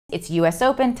It's US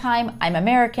Open time, I'm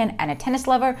American and a tennis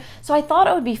lover, so I thought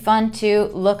it would be fun to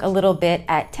look a little bit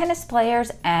at tennis players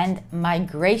and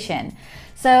migration.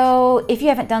 So if you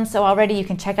haven't done so already, you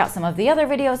can check out some of the other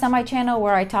videos on my channel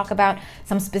where I talk about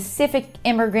some specific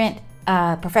immigrant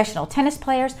professional tennis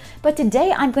players, but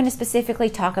today I'm going to specifically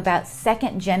talk about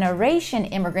second-generation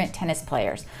immigrant tennis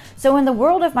players. So in the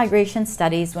world of migration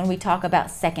studies, when we talk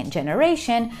about second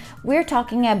generation, we're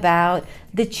talking about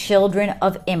the children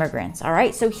of immigrants, all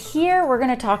right? So here we're going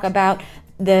to talk about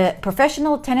the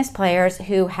professional tennis players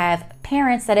who have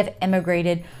parents that have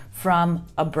immigrated from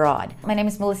abroad. My name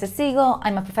is Melissa Siegel.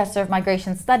 I'm a professor of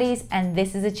migration studies, and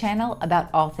this is a channel about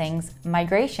all things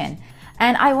migration.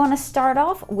 And I want to start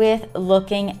off with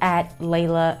looking at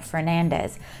Leylah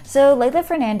Fernandez. So Leylah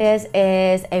Fernandez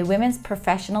is a women's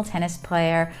professional tennis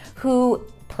player who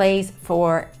plays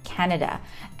for Canada.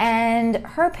 And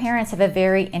her parents have a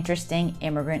very interesting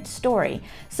immigrant story.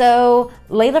 So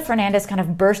Leylah Fernandez kind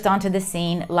of burst onto the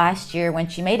scene last year when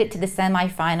she made it to the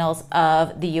semifinals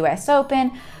of the US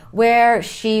Open, where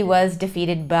she was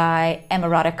defeated by Emma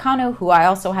Raducanu, who I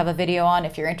also have a video on.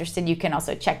 If you're interested, you can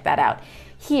also check that out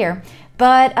here.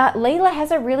 But Leylah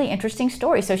has a really interesting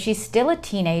story. So she's still a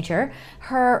teenager.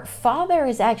 Her father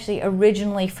is actually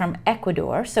originally from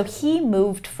Ecuador. So he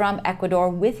moved from Ecuador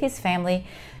with his family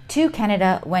to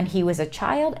Canada when he was a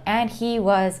child. And he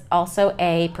was also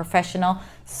a professional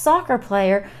soccer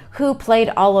player who played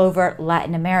all over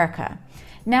Latin America.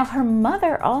 Now, her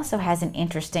mother also has an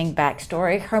interesting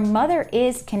backstory. Her mother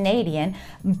is Canadian,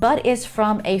 but is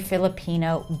from a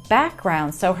Filipino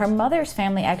background. So her mother's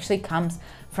family actually comes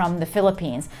from the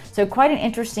Philippines. So quite an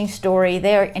interesting story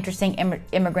there, interesting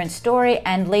immigrant story.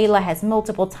 And Leylah has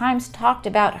multiple times talked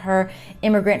about her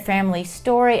immigrant family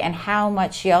story and how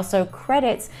much she also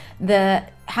credits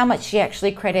she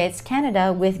actually credits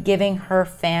Canada with giving her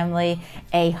family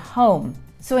a home.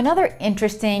 So another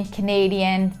interesting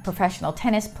Canadian professional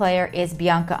tennis player is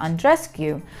Bianca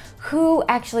Andreescu, who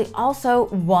actually also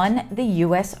won the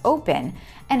US Open.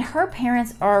 And her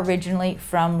parents are originally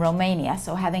from Romania,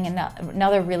 so having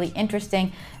another really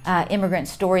interesting immigrant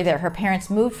story there. Her parents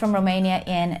moved from Romania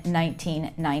in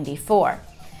 1994.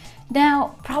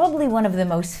 Now, probably one of the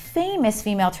most famous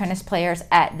female tennis players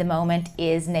at the moment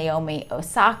is Naomi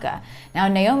Osaka. Now,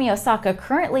 Naomi Osaka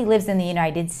currently lives in the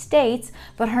United States,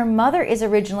 but her mother is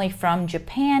originally from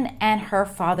Japan and her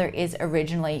father is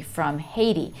originally from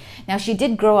Haiti. Now, she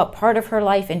did grow up part of her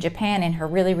life in Japan in her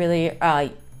really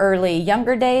early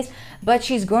younger days, but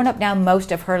she's grown up now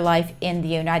most of her life in the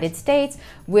United States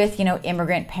with,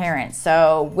 immigrant parents.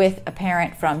 So with a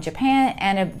parent from Japan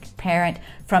and a parent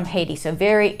from Haiti. So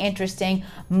very interesting,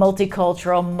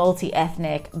 multicultural,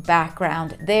 multi-ethnic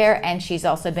background there. And she's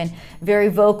also been very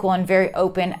vocal and very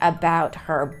open about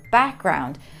her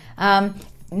background.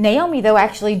 Naomi, though,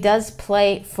 actually does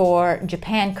play for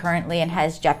Japan currently and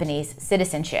has Japanese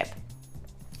citizenship.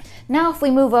 Now, if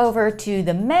we move over to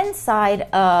the men's side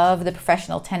of the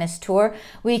professional tennis tour,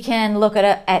 we can look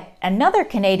at another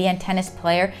Canadian tennis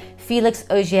player, Felix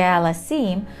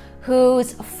Auger-Aliassime,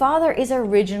 whose father is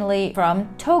originally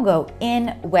from Togo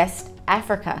in West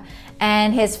Africa.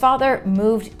 And his father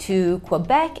moved to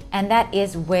Quebec, and that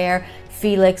is where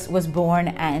Felix was born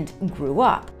and grew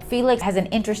up. Felix has an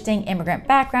interesting immigrant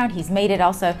background. He's made it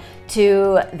also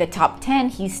to the top 10.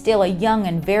 He's still a young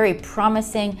and very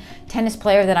promising tennis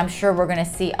player that I'm sure we're going to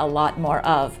see a lot more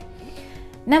of.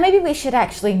 Now, maybe we should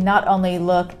actually not only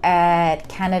look at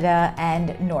Canada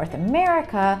and North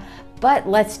America, but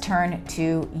let's turn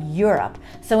to Europe.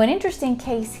 So an interesting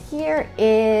case here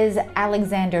is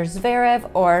Alexander Zverev,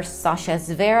 or Sascha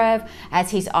Zverev,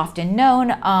 as he's often known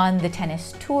on the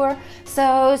tennis tour. So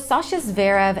Sascha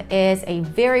Zverev is a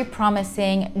very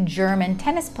promising German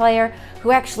tennis player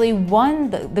who actually won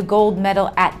the gold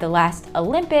medal at the last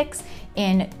Olympics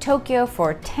in Tokyo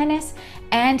for tennis,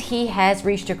 and he has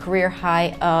reached a career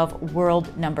high of world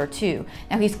 #2.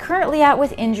 Now, he's currently out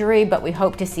with injury, but we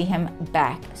hope to see him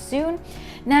back soon.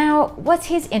 Now, what's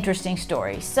his interesting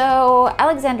story? So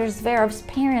Alexander Zverev's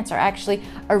parents are actually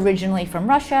originally from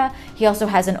Russia. He also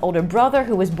has an older brother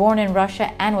who was born in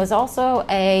Russia and was also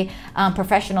a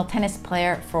professional tennis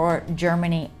player for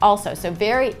Germany also. So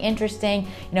very interesting,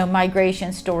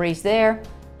 migration stories there.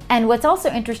 And what's also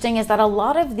interesting is that a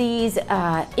lot of these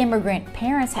immigrant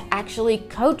parents actually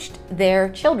coached their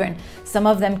children. Some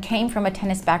of them came from a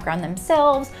tennis background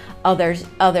themselves, others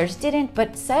didn't,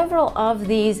 but several of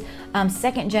these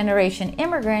second-generation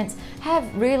immigrants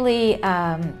have really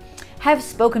have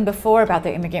spoken before about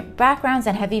their immigrant backgrounds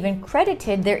and have even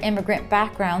credited their immigrant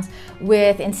backgrounds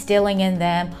with instilling in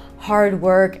them hard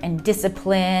work and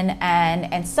discipline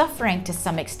and suffering to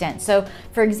some extent. So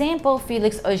for example,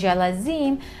 Felix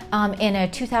Auger-Aliassime in a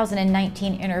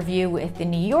 2019 interview with The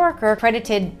New Yorker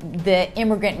credited the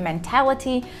immigrant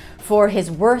mentality for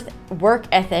his work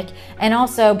ethic, and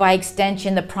also by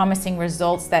extension the promising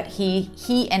results that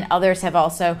he and others have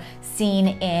also seen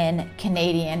in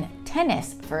Canadian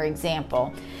tennis, for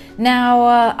example.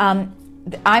 Now,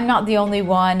 I'm not the only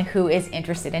one who is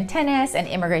interested in tennis and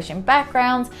immigration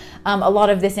backgrounds. A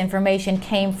lot of this information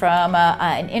came from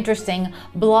an interesting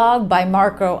blog by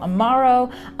Marco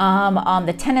Amaro on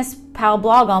the Tennis Pal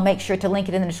blog. I'll make sure to link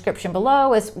it in the description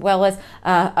below, as well as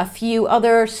a few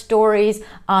other stories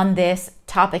on this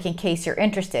topic in case you're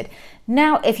interested.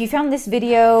 Now, if you found this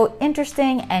video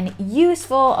interesting and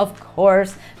useful, of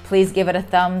course, please give it a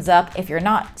thumbs up. If you're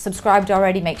not subscribed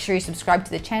already, make sure you subscribe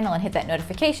to the channel and hit that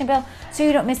notification bell so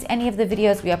you don't miss any of the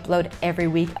videos we upload every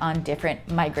week on different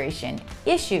migration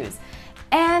issues.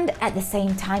 And at the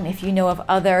same time, if you know of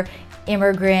other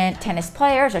immigrant tennis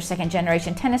players or second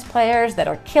generation tennis players that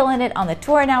are killing it on the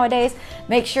tour nowadays,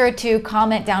 make sure to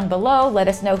comment down below, let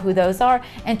us know who those are,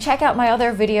 and check out my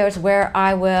other videos where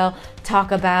I will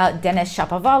talk about Denis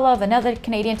Shapovalov, another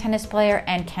Canadian tennis player,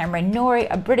 and Cameron Norrie,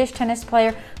 a British tennis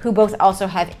player, who both also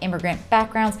have immigrant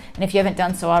backgrounds. And if you haven't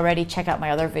done so already, check out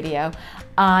my other video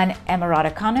on Emma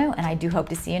Raducanu, and I do hope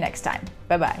to see you next time.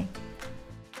 Bye-bye.